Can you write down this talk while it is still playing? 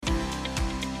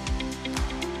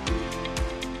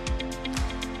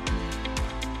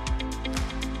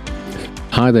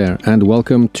Hi there, and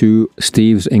welcome to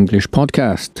Steve's English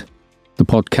Podcast, the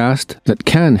podcast that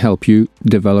can help you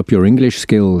develop your English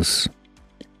skills.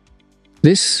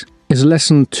 This is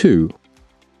lesson 2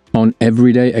 on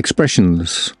everyday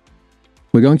expressions.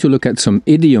 We're going to look at some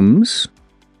idioms,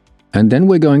 and then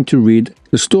we're going to read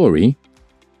the story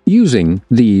using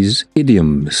these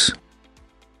idioms.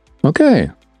 Okay,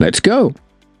 let's go.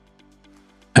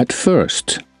 At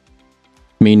first,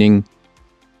 meaning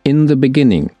in the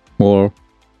beginning or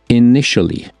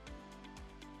initially.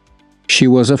 She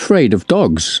was afraid of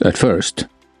dogs at first.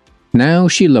 Now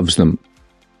she loves them.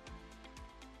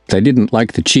 They didn't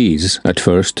like the cheese at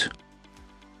first.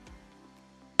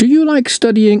 Do you like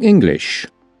studying English?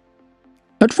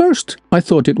 At first, I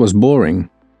thought it was boring,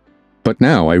 but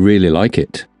now I really like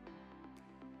it.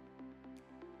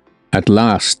 At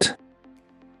last.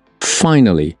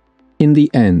 Finally, in the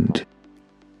end.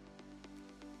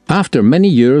 After many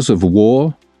years of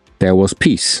war, there was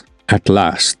peace at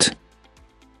last.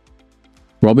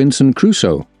 Robinson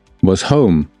Crusoe was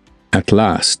home at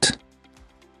last.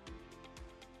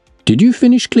 Did you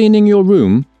finish cleaning your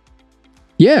room?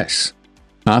 Yes.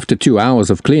 After 2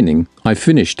 hours of cleaning, I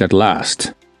finished at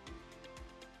last.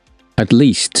 At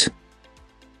least,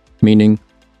 meaning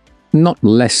not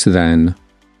less than.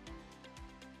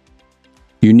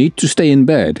 You need to stay in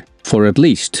bed for at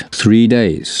least 3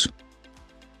 days.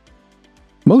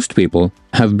 Most people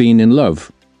have been in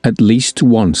love at least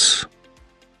once.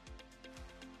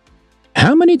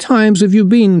 How many times have you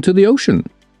been to the ocean?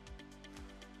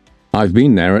 I've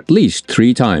been there at least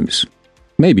 3 times,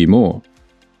 maybe more.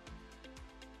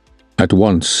 At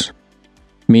once,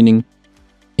 meaning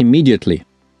immediately,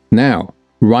 now,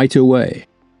 right away.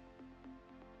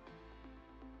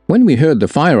 When we heard the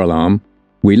fire alarm,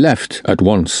 we left at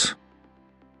once.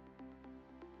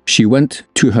 She went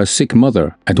to her sick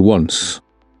mother at once.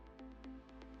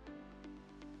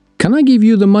 Can I give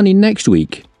you the money next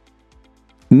week?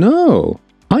 No,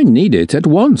 I need it at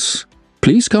once.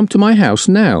 Please come to my house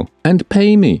now and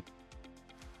pay me.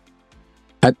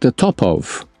 At the top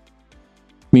of,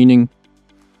 meaning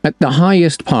at the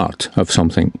highest part of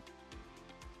something.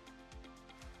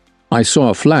 I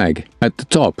saw a flag at the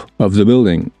top of the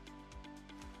building.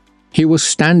 He was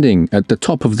standing at the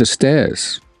top of the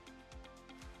stairs.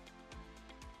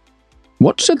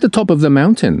 What's at the top of the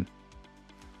mountain?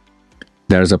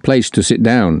 There's a place to sit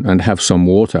down and have some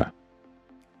water.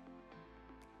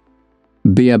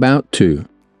 Be about to,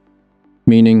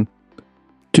 meaning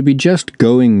to be just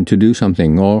going to do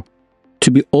something or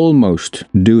to be almost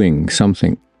doing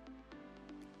something.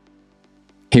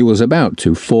 He was about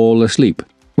to fall asleep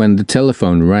when the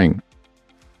telephone rang.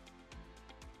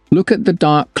 Look at the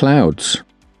dark clouds.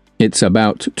 It's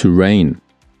about to rain.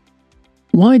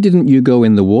 Why didn't you go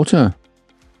in the water?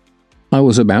 I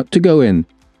was about to go in,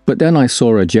 but then I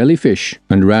saw a jellyfish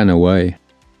and ran away.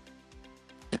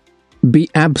 Be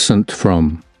absent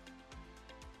from.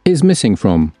 Is missing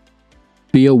from.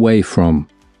 Be away from.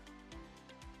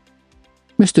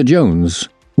 Mr. Jones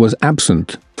was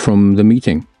absent from the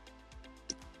meeting.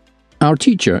 Our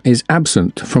teacher is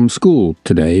absent from school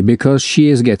today because she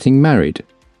is getting married.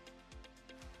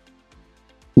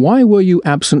 Why were you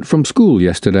absent from school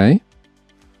yesterday?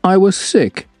 I was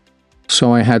sick,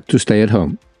 so I had to stay at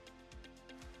home.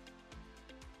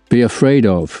 Be afraid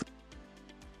of,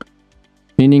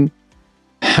 meaning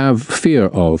have fear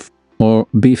of or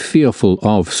be fearful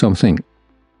of something.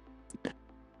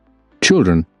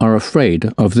 Children are afraid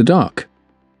of the dark.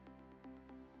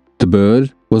 The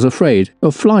bird was afraid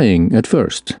of flying at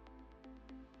first.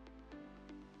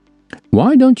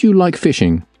 Why don't you like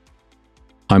fishing?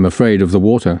 I'm afraid of the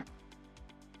water.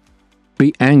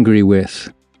 Be angry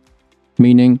with,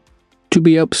 meaning to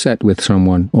be upset with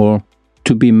someone or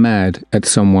to be mad at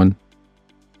someone.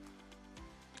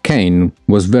 Cain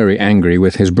was very angry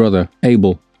with his brother,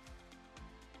 Abel.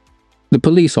 The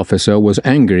police officer was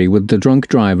angry with the drunk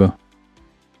driver.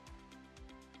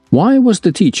 Why was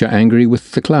the teacher angry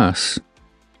with the class?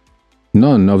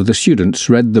 None of the students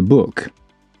read the book.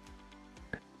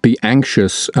 Be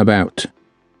anxious about,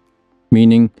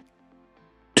 meaning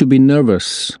to be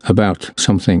nervous about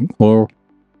something or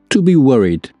to be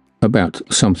worried about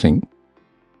something.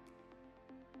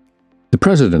 The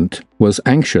president was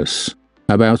anxious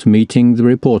about meeting the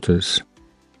reporters.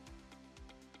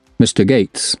 Mr.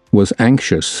 Gates was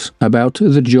anxious about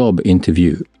the job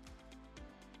interview.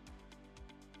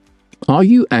 Are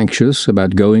you anxious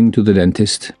about going to the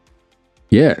dentist?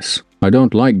 Yes, I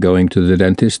don't like going to the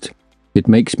dentist. It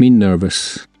makes me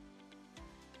nervous.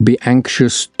 Be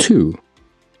anxious too,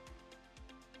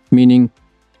 meaning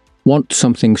want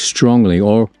something strongly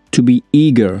or to be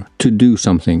eager to do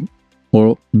something.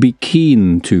 or be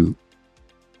keen to,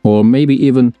 or maybe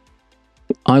even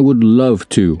I would love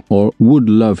to or would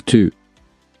love to.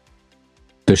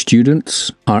 The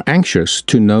students are anxious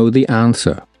to know the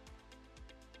answer.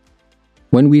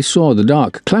 When we saw the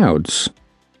dark clouds,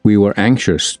 we were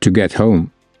anxious to get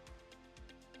home.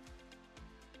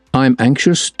 I'm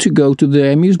anxious to go to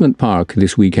the amusement park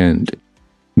this weekend.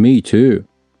 Me too.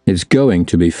 It's going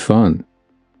to be fun.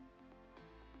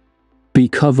 Be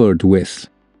covered with,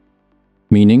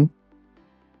 meaning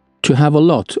to have a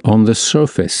lot on the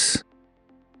surface.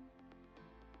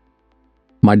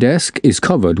 My desk is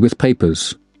covered with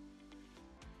papers.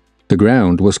 The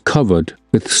ground was covered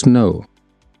with snow.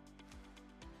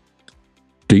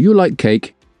 Do you like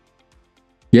cake?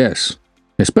 Yes,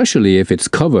 especially if it's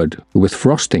covered with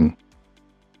frosting.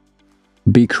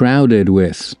 Be crowded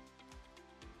with,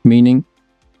 meaning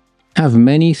have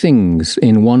many things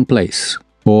in one place,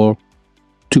 or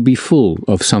to be full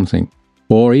of something,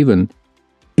 or even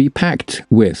be packed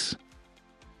with.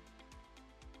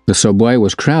 The subway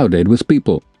was crowded with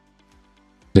people.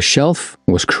 The shelf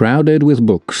was crowded with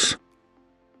books.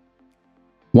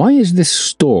 Why is this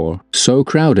store so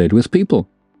crowded with people?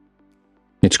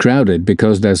 It's crowded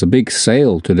because there's a big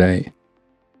sale today.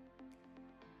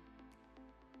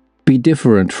 Be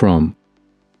different from,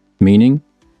 meaning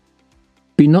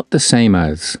be not the same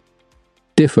as,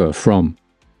 differ from.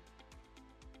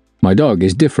 My dog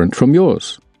is different from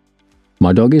yours.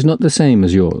 My dog is not the same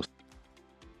as yours.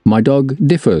 My dog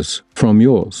differs from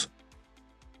yours.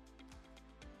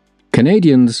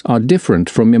 Canadians are different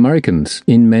from Americans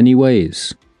in many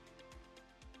ways.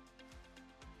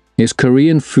 Is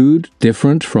Korean food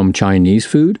different from Chinese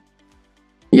food?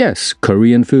 Yes,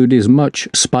 Korean food is much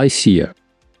spicier.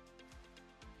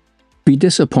 Be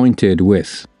disappointed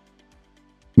with,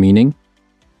 meaning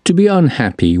to be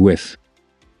unhappy with.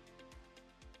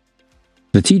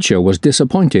 The teacher was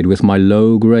disappointed with my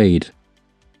low grade.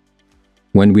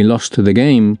 When we lost the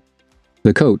game,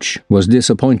 the coach was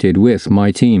disappointed with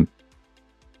my team.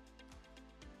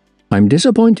 I'm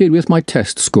disappointed with my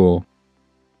test score.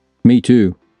 Me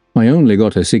too. I only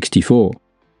got a 64.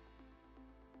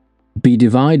 Be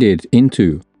divided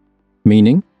into,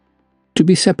 meaning to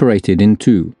be separated in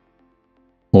two,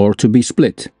 or to be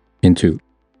split into.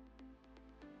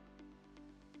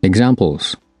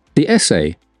 Examples. The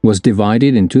essay was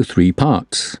divided into 3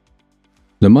 parts.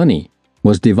 The money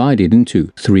was divided into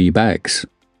 3 bags.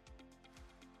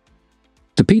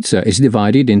 The pizza is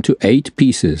divided into 8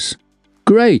 pieces.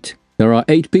 Great! There are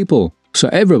 8 people, so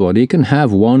everybody can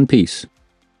have 1 piece.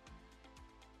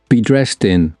 Be dressed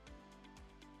in,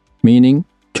 meaning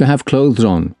to have clothes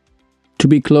on, to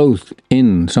be clothed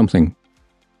in something,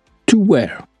 to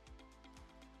wear.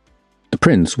 The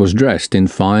prince was dressed in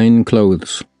fine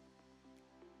clothes.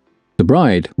 The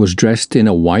bride was dressed in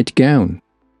a white gown.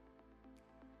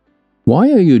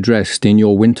 Why are you dressed in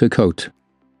your winter coat?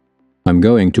 I'm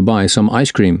going to buy some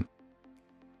ice cream.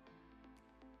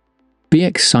 Be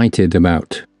excited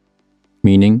about,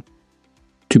 meaning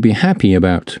to be happy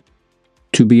about,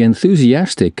 to be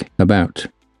enthusiastic about,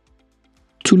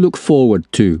 to look forward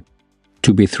to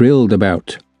be thrilled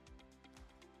about.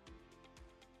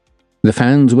 The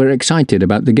fans were excited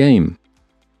about the game.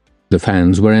 The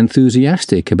fans were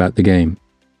enthusiastic about the game.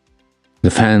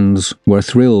 The fans were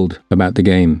thrilled about the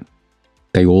game.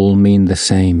 They all mean the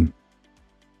same.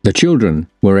 The children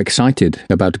were excited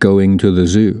about going to the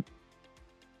zoo.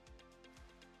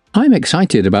 I'm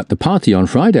excited about the party on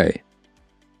Friday.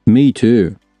 Me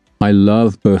too. I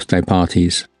love birthday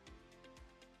parties.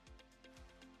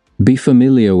 Be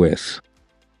familiar with,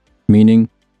 meaning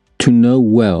to know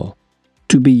well,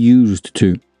 to be used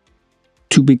to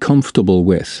be comfortable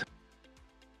with.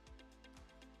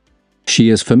 She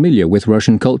is familiar with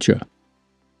Russian culture.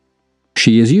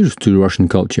 She is used to Russian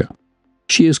culture.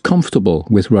 She is comfortable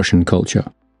with Russian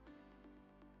culture.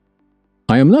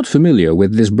 I am not familiar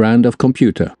with this brand of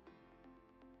computer,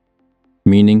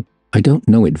 meaning I don't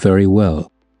know it very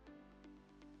well.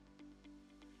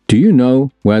 Do you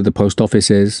know where the post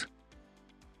office is?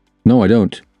 No, I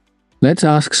don't. Let's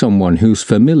ask someone who's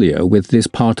familiar with this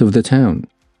part of the town.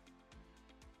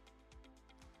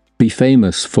 Be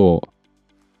famous for,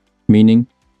 meaning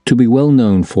to be well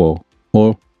known for,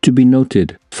 or to be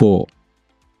noted for.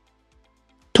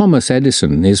 Thomas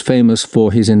Edison is famous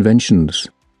for his inventions.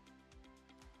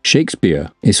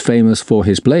 Shakespeare is famous for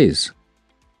his plays.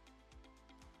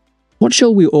 What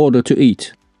shall we order to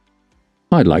eat?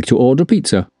 I'd like to order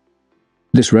pizza.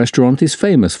 This restaurant is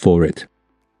famous for it.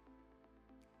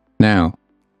 Now,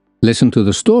 listen to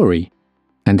the story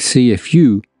and see if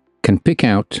you can pick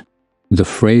out the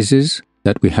phrases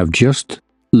that we have just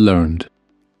learned.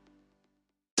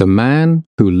 The Man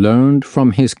Who Learned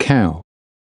from His Cow.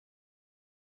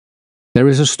 There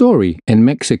is a story in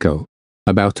Mexico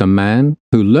about a man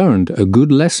who learned a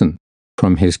good lesson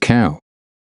from his cow.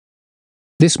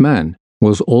 This man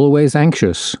was always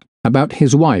anxious about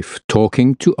his wife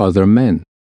talking to other men.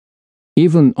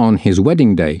 Even on his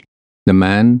wedding day, the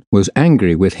man was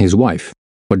angry with his wife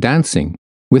for dancing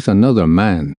with another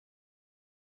man.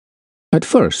 At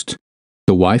first,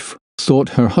 the wife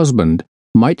thought her husband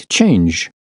might change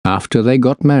after they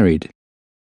got married.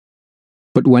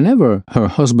 But whenever her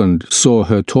husband saw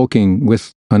her talking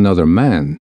with another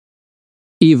man,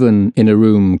 even in a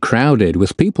room crowded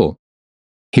with people,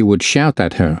 he would shout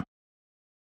at her.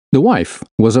 The wife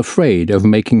was afraid of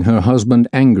making her husband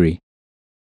angry,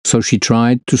 so she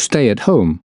tried to stay at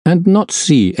home and not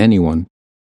see anyone.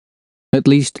 At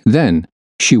least then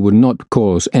she would not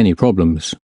cause any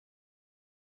problems.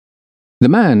 The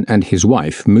man and his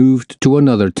wife moved to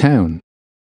another town.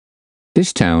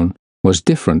 This town was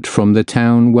different from the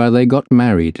town where they got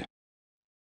married.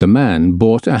 The man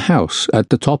bought a house at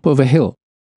the top of a hill,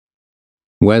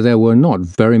 where there were not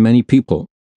very many people.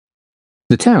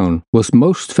 The town was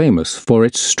most famous for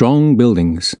its strong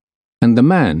buildings, and the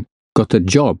man got a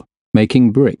job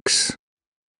making bricks.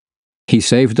 He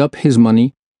saved up his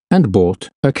money and bought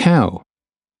a cow.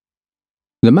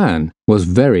 The man was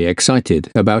very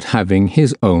excited about having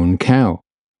his own cow.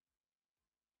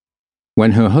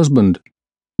 When her husband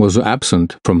was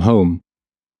absent from home,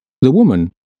 the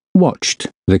woman watched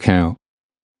the cow.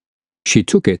 She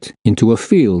took it into a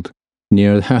field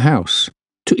near her house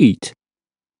to eat.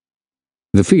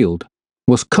 The field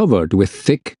was covered with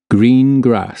thick green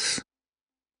grass.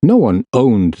 No one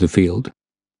owned the field.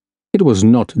 It was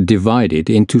not divided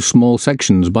into small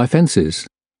sections by fences.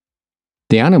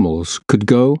 The animals could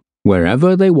go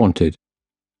wherever they wanted.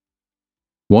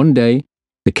 One day,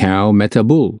 the cow met a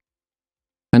bull,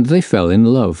 and they fell in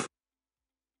love.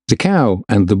 The cow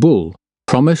and the bull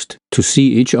promised to see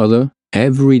each other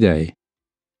every day.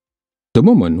 The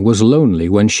woman was lonely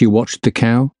when she watched the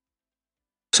cow.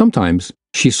 Sometimes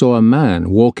she saw a man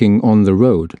walking on the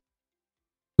road.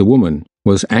 The woman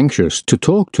was anxious to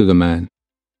talk to the man.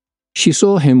 She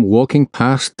saw him walking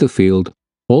past the field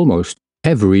almost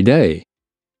every day,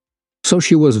 so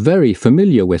she was very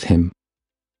familiar with him.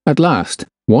 At last,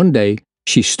 one day,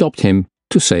 she stopped him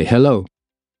to say hello.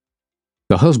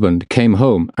 The husband came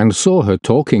home and saw her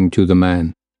talking to the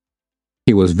man.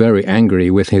 He was very angry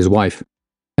with his wife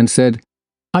and said,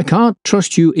 "I can't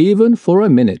trust you even for a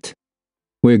minute.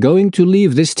 We're going to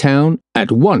leave this town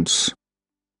at once."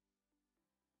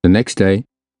 The next day,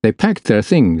 they packed their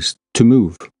things to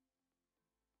move.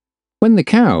 When the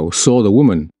cow saw the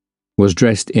woman was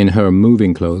dressed in her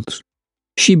moving clothes,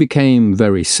 she became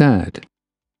very sad.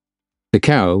 The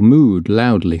cow mooed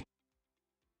loudly.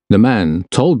 The man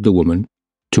told the woman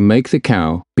to make the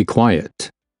cow be quiet.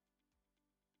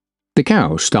 The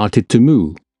cow started to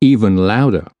moo even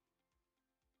louder.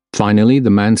 Finally,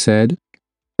 the man said,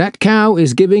 "That cow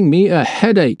is giving me a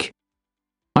headache.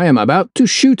 I am about to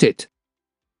shoot it.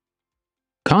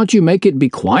 Can't you make it be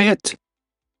quiet?"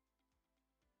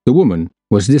 The woman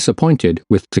was disappointed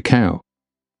with the cow.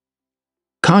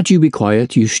 "Can't you be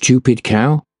quiet, you stupid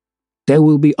cow? There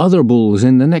will be other bulls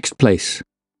in the next place."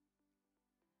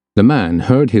 The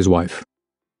man heard his wife,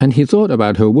 and he thought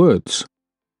about her words.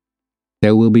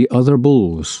 There will be other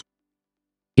bulls.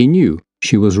 He knew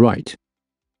she was right.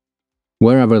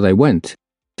 Wherever they went,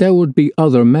 there would be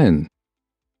other men.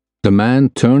 The man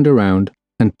turned around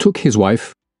and took his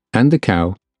wife and the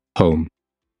cow home.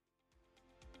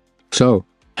 So,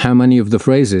 how many of the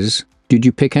phrases did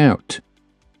you pick out?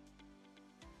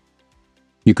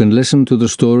 You can listen to the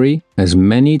story as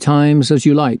many times as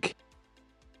you like.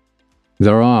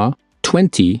 There are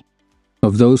 20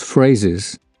 of those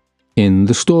phrases in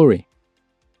the story.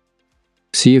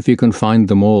 See if you can find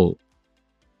them all.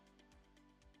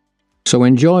 So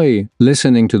enjoy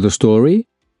listening to the story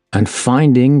and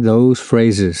finding those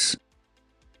phrases.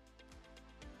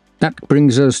 That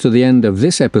brings us to the end of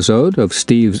this episode of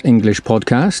Steve's English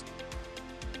Podcast.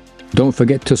 Don't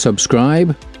forget to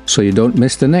subscribe so you don't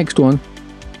miss the next one.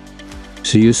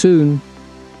 See you soon.